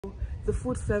the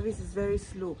food service is very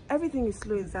slow. Everything is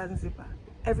slow in Zanzibar.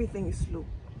 Everything is slow.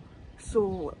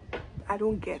 So I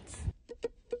don't get.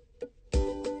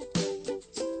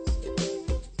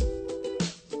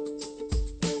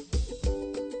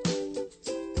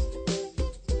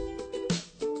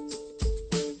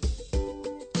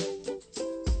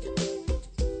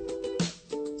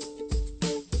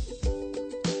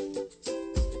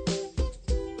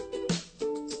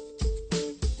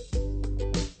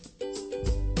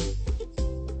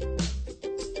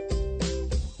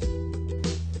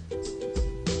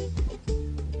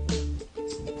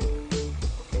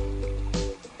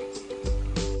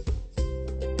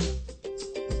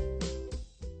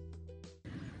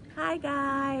 Hi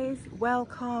guys,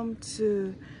 welcome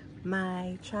to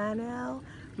my channel.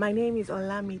 My name is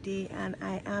Olamide and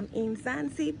I am in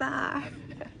Zanzibar.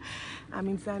 I'm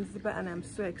in Zanzibar and I'm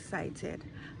so excited.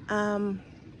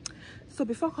 So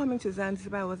before coming to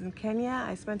Zanzibar, I was in Kenya.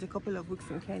 I spent a couple of weeks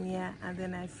in Kenya and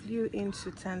then I flew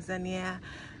into Tanzania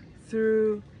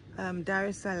through Dar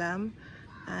es Salaam,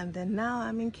 and then now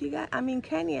I'm in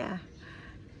Kenya.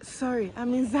 Sorry,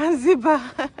 I'm in Zanzibar.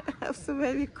 I have so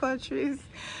many countries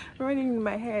running in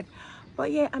my head.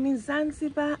 But yeah, I'm in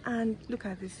Zanzibar and look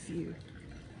at this view.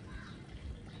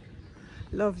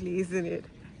 Lovely, isn't it?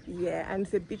 Yeah, and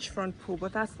it's a beachfront pool,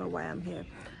 but that's not why I'm here.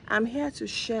 I'm here to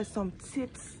share some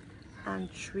tips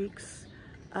and tricks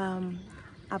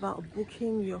about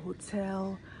booking your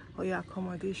hotel or your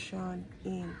accommodation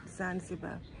in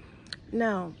Zanzibar.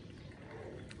 Now,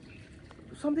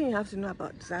 something you have to know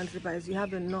about Zanzibar is you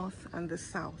have the north and the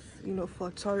south, you know,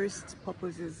 for tourist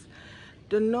purposes.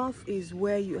 The north is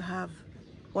where you have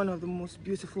one of the most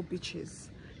beautiful beaches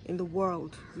in the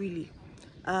world, really.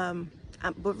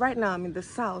 But right now I'm in the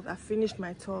south. I finished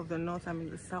my tour of the north. I'm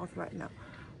in the south right now.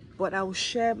 But I will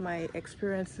share my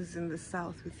experiences in the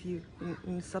south with you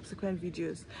in subsequent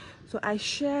videos. So I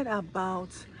shared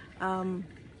about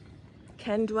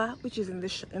Kendwa, which is in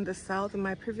the south. In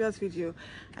my previous video,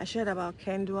 I shared about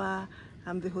Kendwa,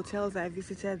 the hotels I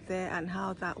visited there and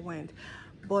how that went.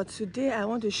 But today I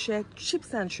want to share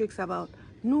tips and tricks about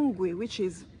Nungwi, which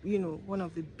is, you know, one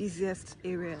of the busiest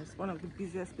areas, one of the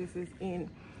busiest places in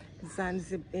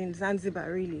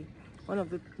Zanzibar, really. One of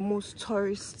the most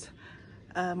touristy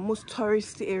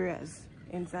areas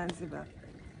in Zanzibar.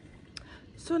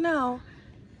 So now,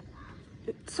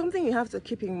 something you have to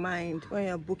keep in mind when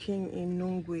you're booking in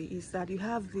Nungwi is that you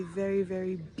have the very,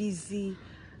 very busy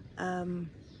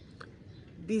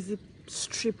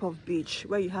strip of beach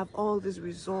where you have all these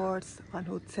resorts and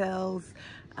hotels,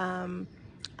 and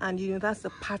you know, that's the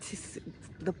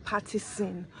party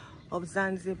scene of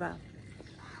Zanzibar.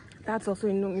 That's also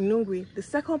in Nungwi. The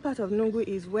second part of Nungwi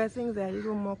is where things are a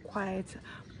little more quiet,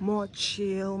 more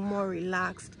chill, more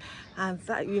relaxed, and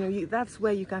that, you know, that's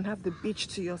where you can have the beach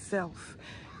to yourself,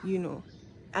 you know,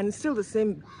 and it's still the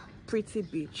same pretty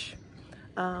beach.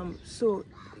 So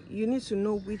you need to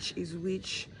know which is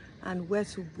which and where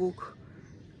to book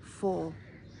for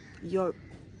your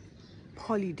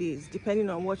holidays,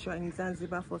 depending on what you're in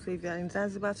Zanzibar for. So if you're in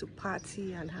Zanzibar to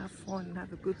party and have fun and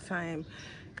have a good time,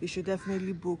 you should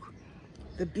definitely book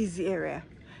the busy area.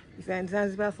 If you're in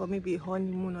Zanzibar for maybe a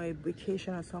honeymoon or a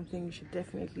vacation or something, you should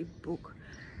definitely book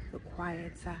the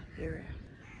quieter area.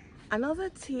 Another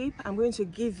tip I'm going to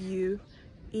give you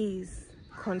is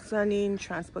concerning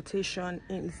transportation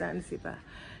in Zanzibar.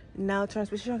 Now,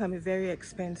 transportation can be very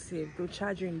expensive. They'll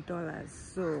charge you in dollars.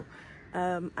 So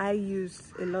I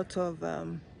use a lot of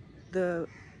the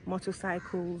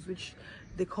motorcycles, which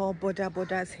they call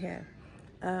borders here.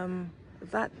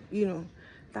 That, you know,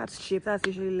 that's cheap. That's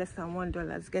usually less than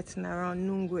 $1 getting around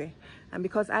Nungwi. And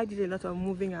because I did a lot of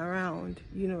moving around,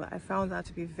 you know, I found that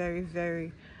to be very,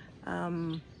 very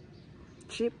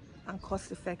cheap and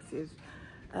cost effective.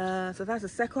 So that's the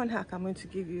second hack I'm going to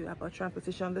give you about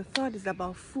transportation. The third is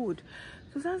about food.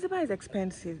 So Zanzibar is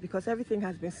expensive because everything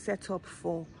has been set up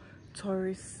for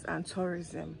tourists and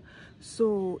tourism.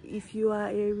 So if you are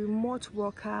a remote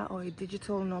worker or a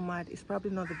digital nomad, it's probably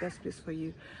not the best place for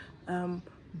you.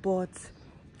 But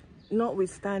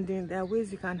notwithstanding, there are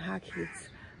ways you can hack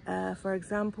it. For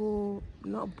example,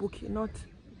 not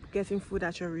getting food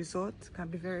at your resort can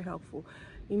be very helpful.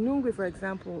 In Nungwi, for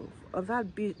example, of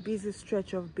that busy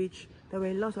stretch of beach, there were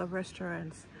a lot of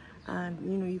restaurants, and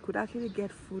you know, you could actually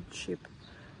get food cheap.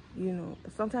 You know,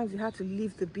 sometimes you had to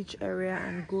leave the beach area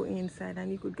and go inside, and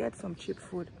you could get some cheap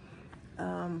food.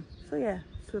 So yeah,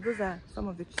 so those are some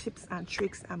of the tips and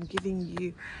tricks I'm giving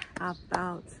you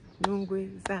about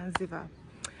Nungwi, Zanzibar.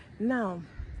 Now,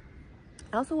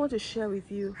 I also want to share with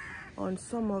you on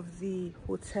some of the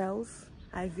hotels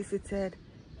I visited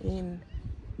in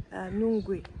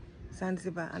Nungwi.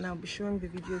 Zanzibar, and I'll be showing the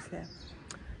videos here.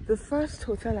 The first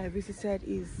hotel I visited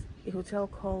is a hotel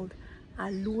called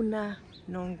Aluna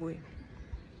Nungwi.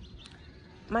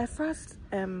 My first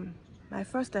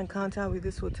encounter with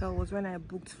this hotel was when I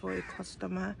booked for a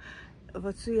customer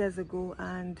over 2 years ago,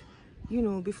 and you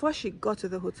know, before she got to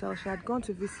the hotel, she had gone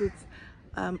to visit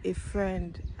a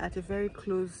friend at a very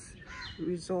close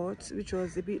resort, which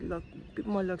was a bit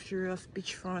more luxurious,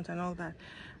 beachfront and all that.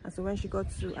 And so when she got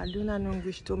to Aluna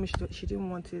Nungwi, she told me she didn't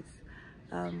want it.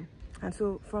 And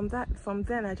so from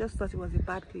then I just thought it was a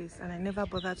bad place, and I never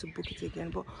bothered to book it again.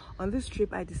 But on this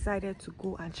trip I decided to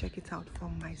go and check it out for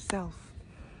myself.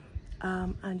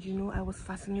 And you know, I was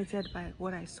fascinated by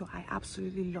what I saw. I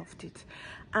absolutely loved it,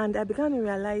 and I began to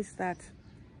realize that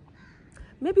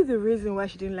maybe the reason why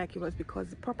she didn't like it was because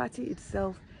the property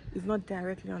itself is not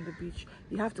directly on the beach.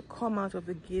 You have to come out of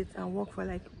the gate and walk for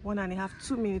like 1.5 to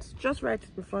 2 minutes just right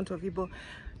in front of you. But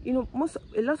you know,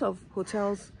 a lot of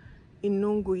hotels in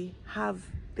Nungwi have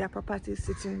their properties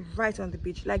sitting right on the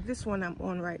beach. Like this one I'm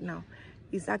on right now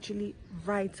is actually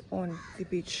right on the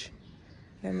beach.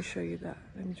 Let me show you that.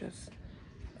 Let me just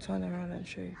turn around and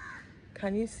show you.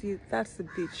 Can you see? That's the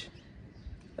beach.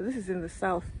 This is in the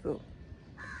south though,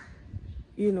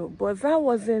 you know, but that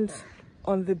wasn't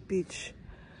on the beach.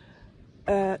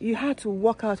 You had to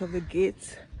walk out of the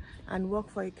gate and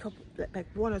walk for a couple, like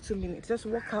 1 or 2 minutes, just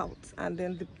walk out, and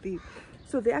then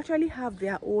so they actually have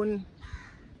their own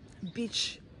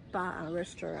beach bar and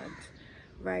restaurant,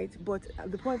 right? But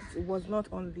the point is, it was not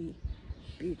on the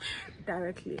beach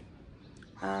directly.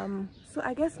 So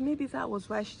I guess maybe that was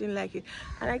why she didn't like it.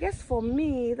 And I guess for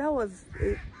me, that was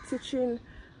a teaching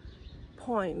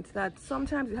point, that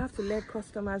sometimes you have to let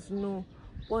customers know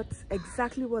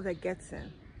exactly what they're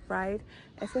getting, right?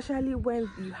 Especially when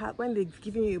they've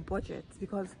given you a budget,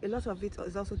 because a lot of it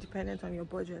is also dependent on your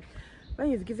budget. When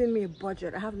you've given me a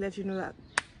budget, I have to let you know that,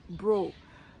 bro,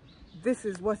 this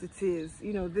is what it is,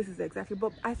 you know, this is exactly.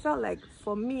 But I felt like,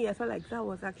 for me, I felt like that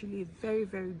was actually a very,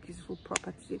 very beautiful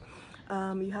property.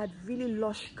 You had really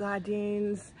lush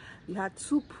gardens. You had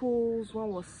 2 pools.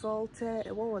 One was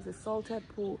salted, one was a salted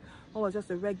pool, one was just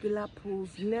a regular pool.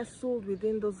 Nestled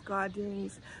within those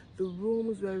gardens, the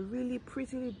rooms were really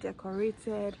prettily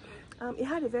decorated. It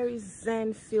had a very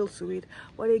zen feel to it.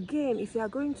 But again, if you are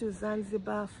going to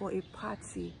Zanzibar for a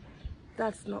party,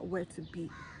 that's not where to be.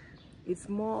 It's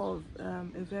more of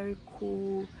a very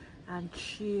cool and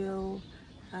chill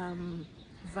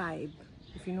vibe,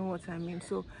 if you know what I mean.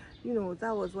 So, you know,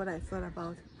 that was what I thought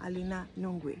about Aluna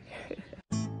Nungwi.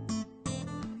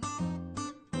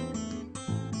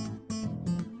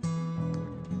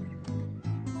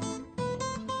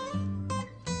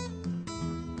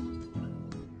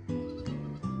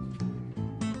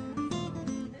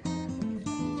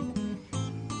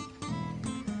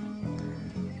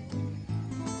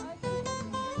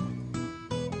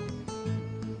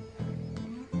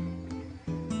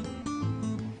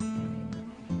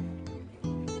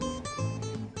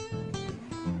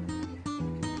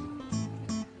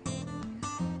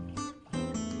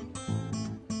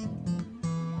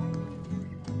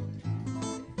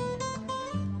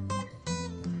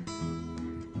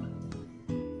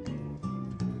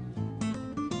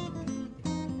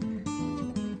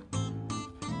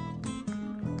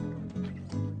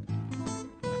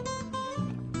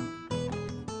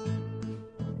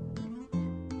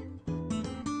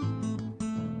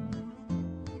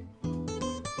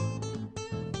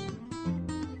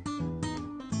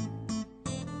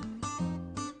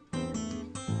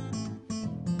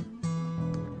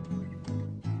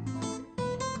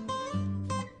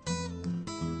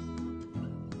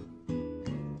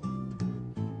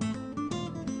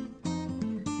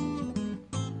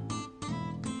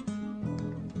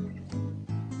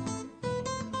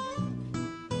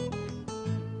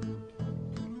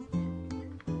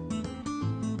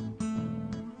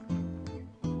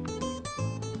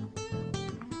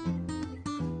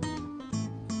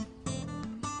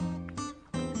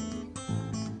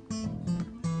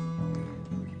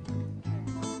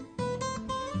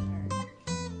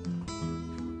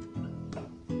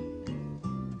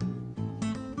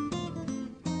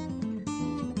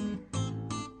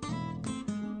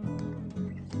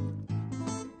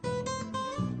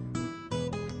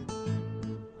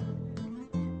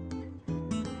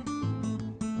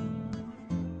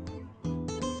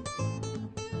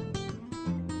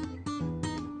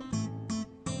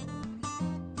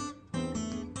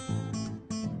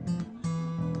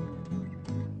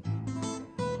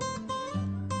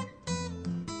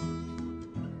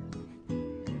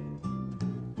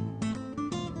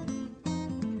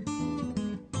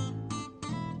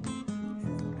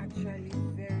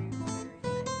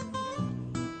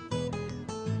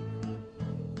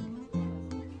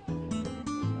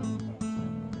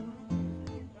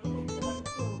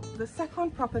 the second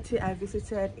property I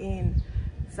visited in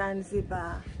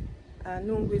Zanzibar,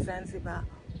 Nungwi, Zanzibar,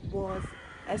 was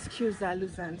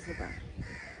Zanzibar.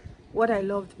 What I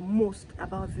loved most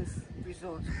about this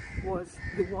resort was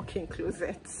the walk-in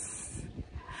closets.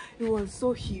 It was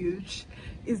so huge.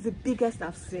 It's the biggest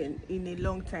I've seen in a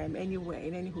long time anywhere,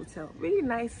 in any hotel. Really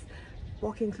nice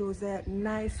walk-in closet,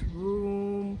 nice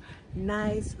room,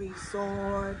 nice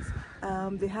resort.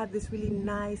 They had this really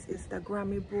nice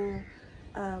Instagrammable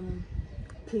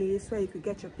place where you could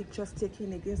get your pictures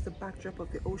taken against the backdrop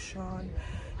of the ocean.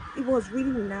 It was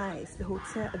really nice. The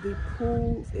hotel, the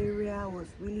pool area was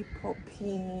really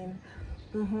popping.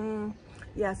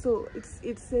 Yeah, so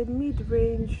it's a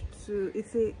mid-range to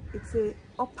it's a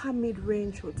upper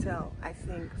mid-range hotel, I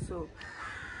think. So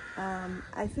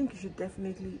I think you should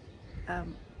definitely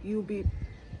you'll be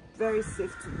very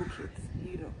safe to book it,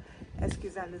 you know.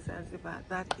 Zanzibar,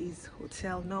 that is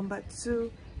hotel number 2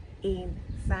 in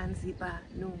Zanzibar,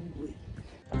 Nungwi.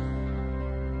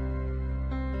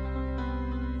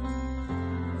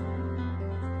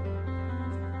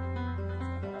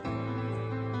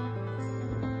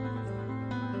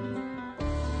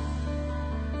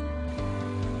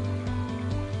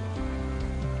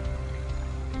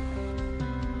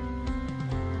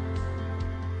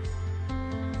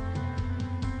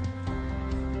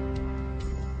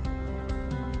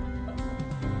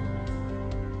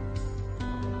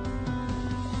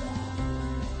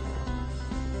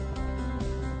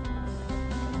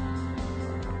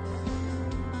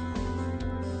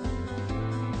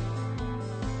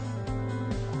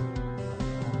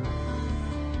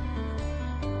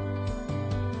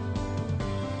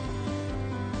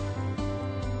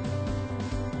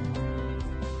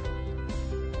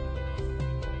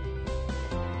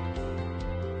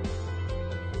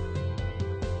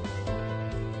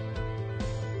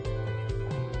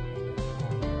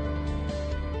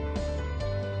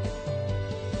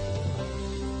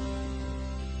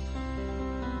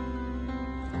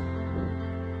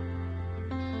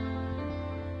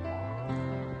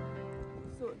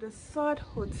 The third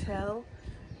hotel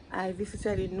I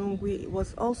visited in Nungwi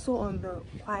was also on the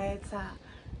quieter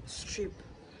strip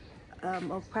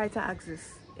of quieter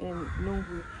axis in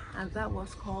Nungwi, and that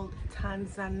was called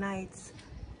Tanzanite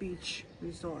Beach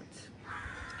Resort.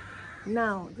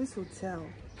 Now this hotel,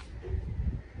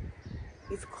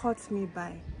 it caught me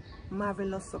by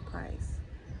marvelous surprise.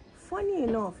 Funny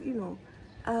enough, you know,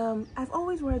 I've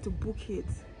always wanted to book it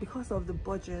because of the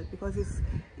budget, because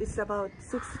it's about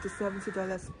 $60 to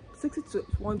 $70, $60 to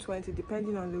 $120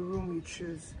 depending on the room you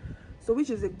choose. So which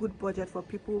is a good budget for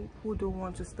people who don't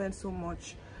want to spend so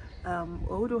much or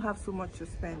who don't have so much to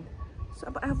spend. So,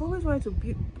 but I've always wanted to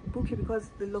book it because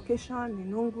the location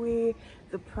in Nungwi,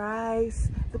 the price,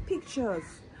 the pictures.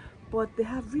 But they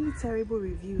have really terrible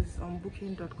reviews on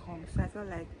booking.com, so I felt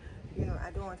like, you know,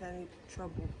 I don't want any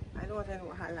trouble, I don't want any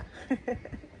wahala.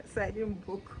 So I didn't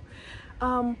book.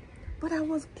 But I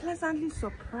was pleasantly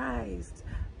surprised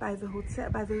by the hotel,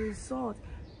 by the resort.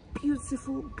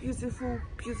 Beautiful, beautiful,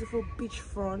 beautiful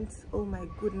beachfront. Oh my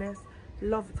goodness,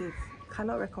 loved it.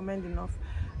 Cannot recommend enough.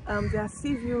 Their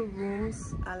sea view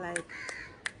rooms are like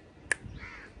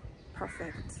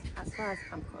perfect as far as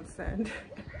I'm concerned.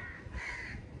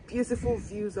 Beautiful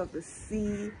views of the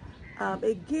sea.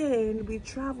 Again, we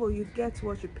travel, you get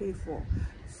what you pay for.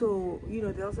 So, you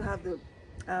know, they also have the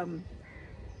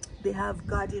they have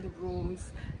garden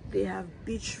rooms, they have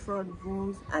beachfront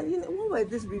rooms, and you know, what were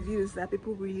these reviews that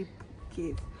people really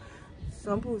gave?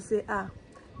 Some people say,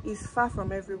 it's far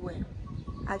from everywhere.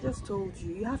 I just told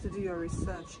you, you have to do your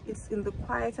research. It's in the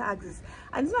quieter axis,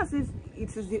 and it's not as if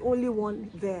it is the only one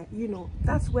there. You know,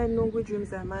 that's where Nungwi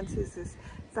Dreams and Mantis is.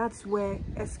 That's where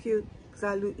SQ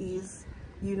Zalu is.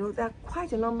 You know, there are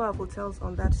quite a number of hotels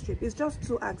on that strip. It's just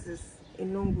 2 axes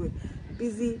in Nungwi,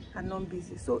 busy and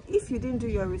non-busy. So if you didn't do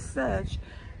your research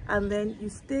and then you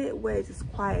stay where it is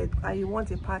quiet and you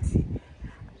want a party,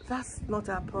 that's not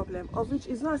our problem. Of which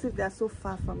it's not as if they're so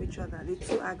far from each other, the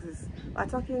 2 axes. We're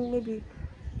talking maybe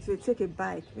if you take a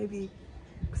bike, maybe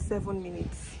 7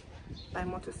 minutes by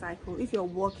motorcycle. If you're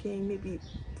walking, maybe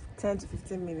 10 to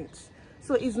 15 minutes.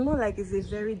 So it's not like it's a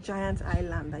very giant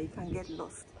island that you can get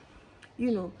lost.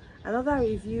 You know, another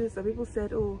reviews that people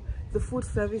said, oh, the food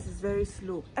service is very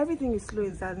slow. Everything is slow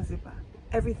in Zanzibar.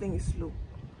 Everything is slow.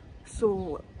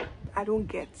 So I don't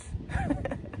get.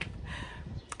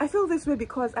 I feel this way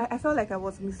because I felt like I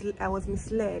was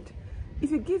misled.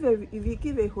 If you give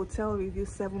a hotel review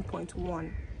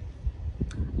 7.1,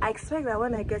 I expect that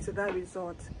when I get to that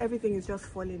resort, everything is just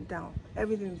falling down,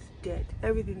 everything is dead,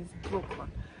 everything is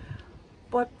broken.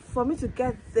 But for me to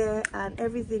get there and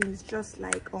everything is just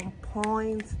like on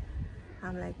point,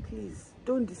 I'm like, please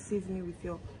don't deceive me with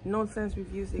your nonsense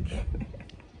reviews again.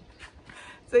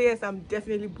 So yes, I'm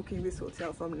definitely booking this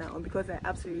hotel from now on because I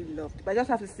absolutely loved it. But I just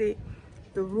have to say,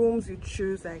 the rooms you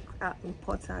choose are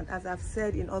important. As I've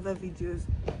said in other videos,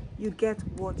 you get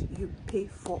what you pay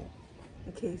for.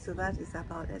 Okay, so that is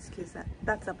about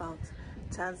that's about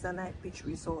Tanzanite Beach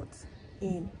Resort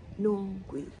in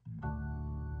Nungwi.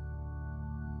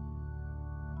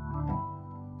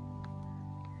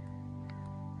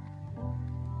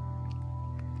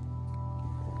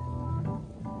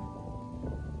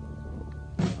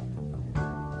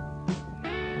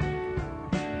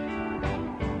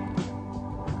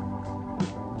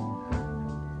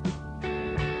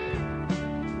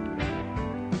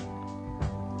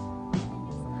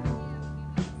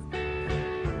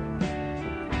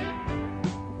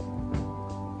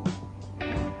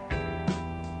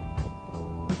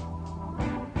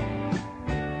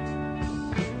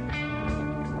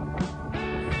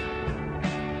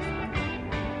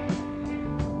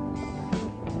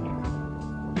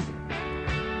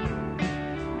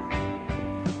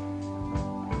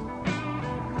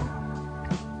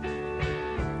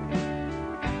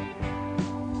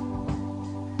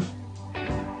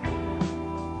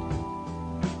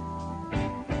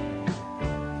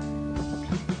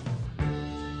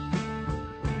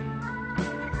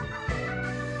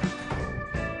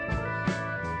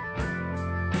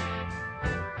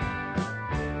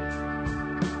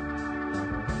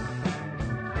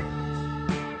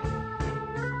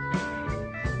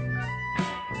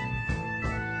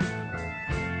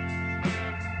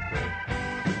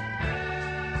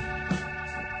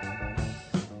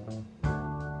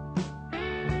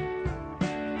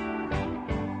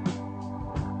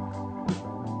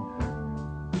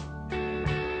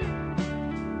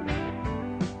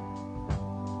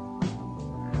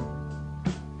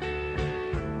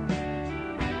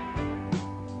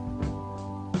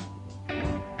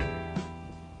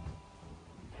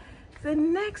 The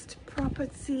next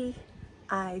property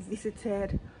I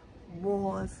visited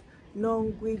was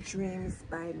Nungwi Dreams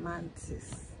by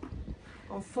Mantis.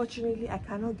 Unfortunately, I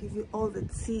cannot give you all the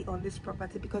tea on this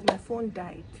property because my phone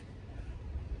died.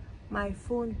 My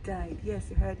phone died. Yes,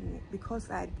 you heard me. Because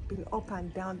I'd been up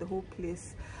and down the whole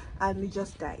place and it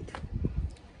just died.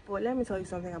 But let me tell you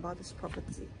something about this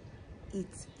property.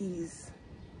 It is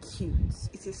cute.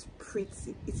 It is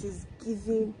pretty. It is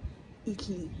giving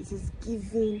Italy. It is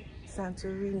giving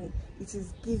Santorini. It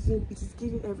is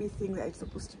giving everything that it's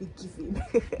supposed to be giving.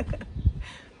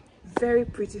 Very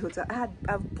pretty hotel.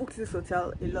 I've booked this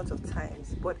hotel a lot of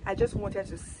times, but I just wanted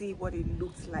to see what it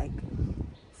looked like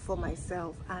for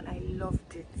myself, and I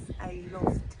loved it. I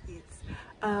loved it.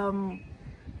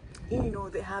 You know,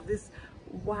 they have this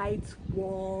white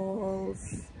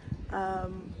walls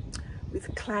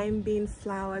with climbing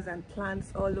flowers and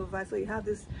plants all over, so you have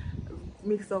this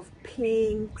mix of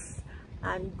pinks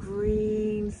and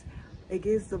greens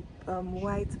against the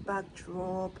white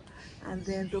backdrop. And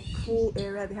then the pool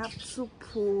area, they have 2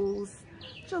 pools,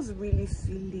 just really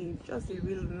feeling, just a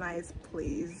real nice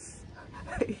place.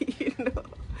 You know.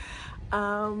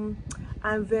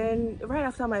 And then right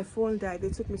after my phone died, they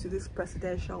took me to this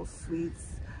presidential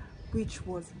suites, which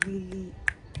was really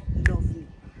lovely.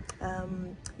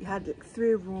 You had like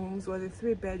 3 rooms, was a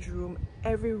 3-bedroom.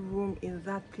 Every room in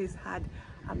that place had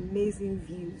amazing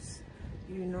views.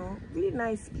 You know, really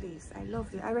nice place. I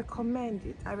loved it. I recommend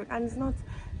it. And it's not,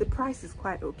 the price is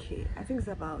quite okay. I think it's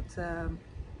about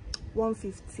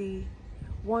 $150,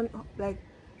 like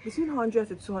between $100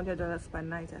 to $200 per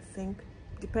night, I think,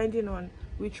 depending on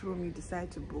which room you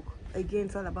decide to book. Again,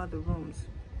 it's all about the rooms.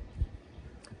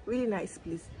 Really nice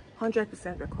place.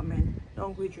 100% recommend.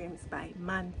 Nungwi Dreams by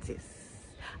Mantis.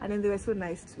 And then they were so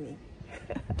nice to me.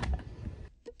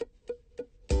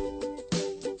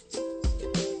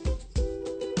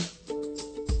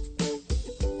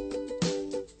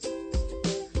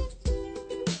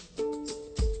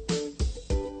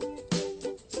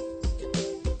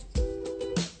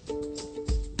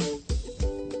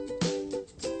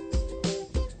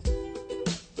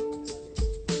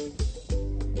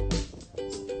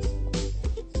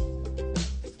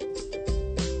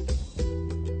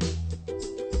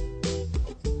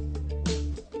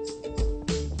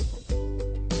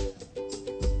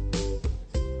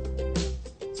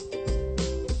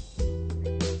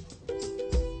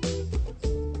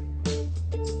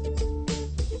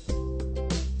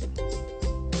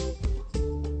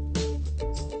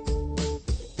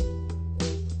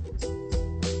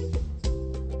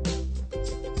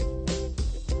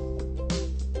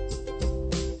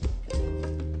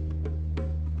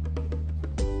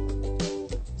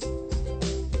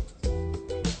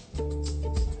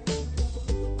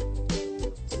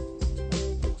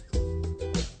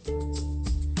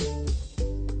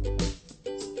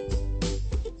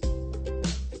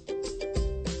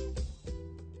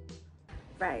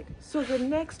 Right, so the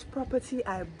next property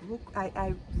I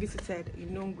visited in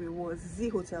Nungwi was Z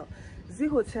Hotel. Z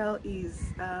Hotel is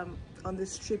on the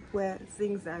strip where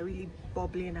things are really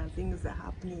bubbling and things are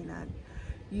happening, and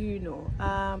you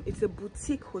know, it's a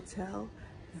boutique hotel,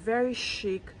 very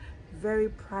chic, very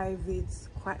private.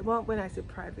 Quite well, when I say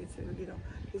private, you know,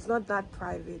 it's not that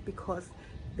private because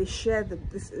they share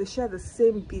the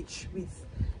same beach with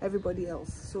everybody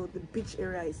else, so the beach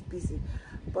area is busy,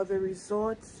 but the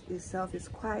resort itself is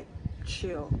quite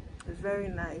chill. It's very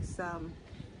nice.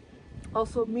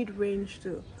 Also mid-range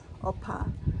to upper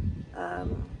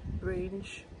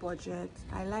range budget.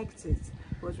 I liked it.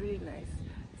 It was really nice.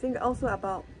 I think also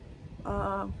about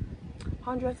 $100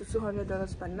 to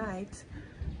 $200 per night.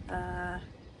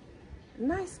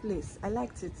 Nice place. I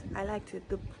liked it.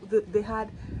 They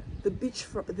had the beach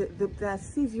for their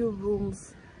sea view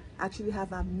rooms actually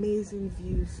have amazing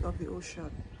views of the ocean.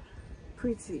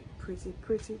 Pretty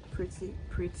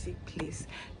place.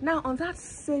 Now on that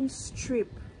same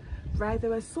strip, right, there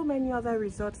were so many other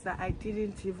resorts that I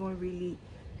didn't even really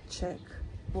check,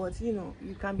 but you know,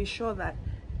 you can be sure that,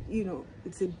 you know,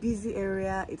 it's a busy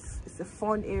area, it's a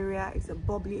fun area, it's a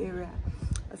bubbly area.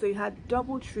 So you had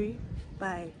Doubletree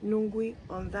by Nungwi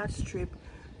on that strip,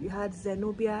 you had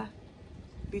Zenobia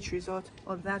Beach Resort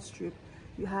on that strip,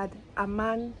 you had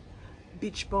Aman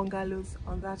Beach Bungalows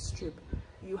on that strip,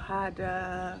 you had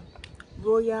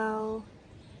Royal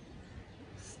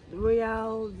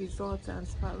Resort and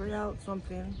Spa, Royal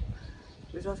something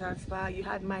Resort and Spa, you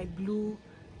had My Blue,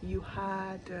 you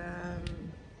had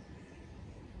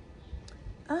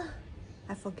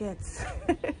I forget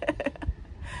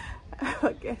I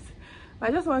forget. I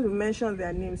just want to mention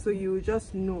their names so you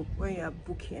just know when you are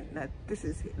booking that this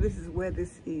is where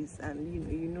this is, and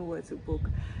you know where to book.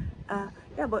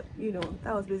 Yeah, but you know,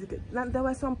 that was basically. Now there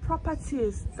were some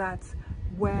properties that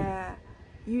were,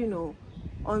 you know,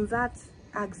 on that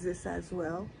axis as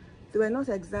well. They were not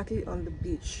exactly on the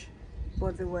beach,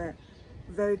 but they were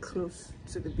very close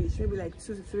to the beach, maybe like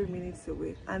 2 to 3 minutes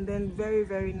away, and then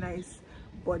very nice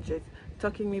budget,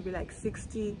 talking maybe like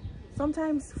 $60,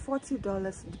 sometimes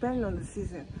 $40, depending on the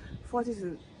season, $40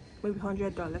 to maybe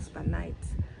 $100 per night,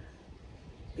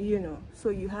 you know. So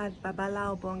you had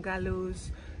Babalao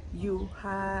bungalows, you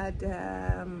had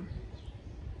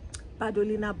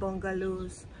Badolina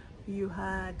bungalows, you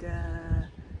had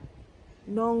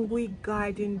Nungwi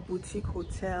Garden Boutique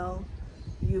Hotel,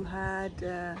 you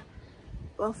had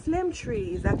well, Flame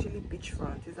Tree is actually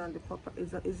beachfront, is on the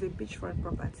is a beachfront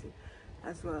property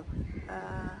as well.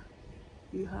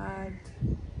 You had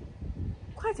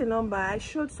quite a number. I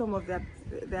showed some of their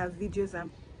videos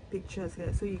and pictures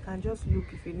here, so you can just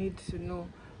look if you need to know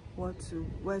where to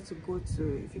go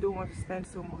to if you don't want to spend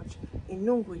so much in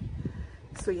Nungwi.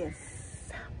 So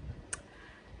yes,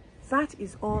 that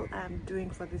is all I'm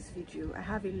doing for this video. I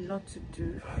have a lot to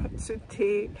do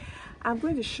today. I'm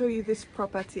going to show you this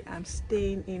property I'm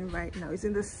staying in right now. It's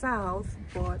in the south,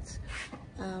 but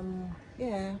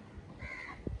yeah,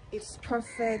 it's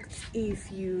perfect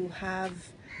if you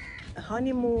have a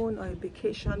honeymoon or a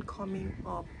vacation coming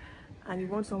up and you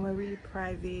want somewhere really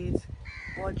private,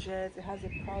 budget. It has a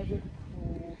private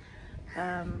pool,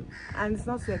 and it's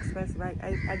not so expensive.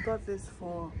 I got this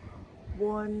for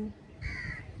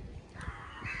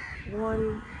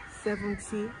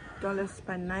 $170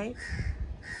 per night,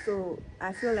 so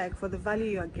I feel like for the value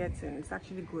you're getting, it's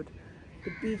actually good.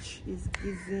 The beach is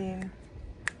giving,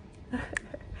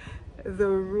 the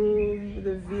room,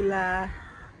 the villa,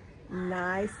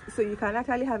 nice. So you can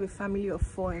actually have a family of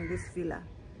 4 in this villa.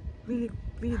 Really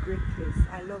great place.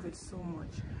 I love it so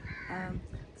much.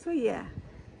 So yeah,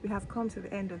 we have come to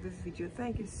the end of this video.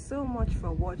 Thank you so much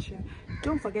for watching.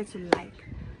 Don't forget to like,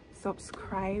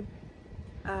 subscribe.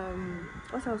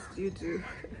 What else do you do?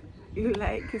 You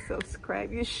like, you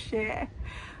subscribe, you share,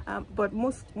 but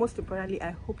most importantly,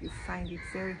 I hope you find it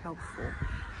very helpful.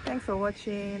 Thanks for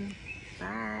watching.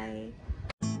 Bye.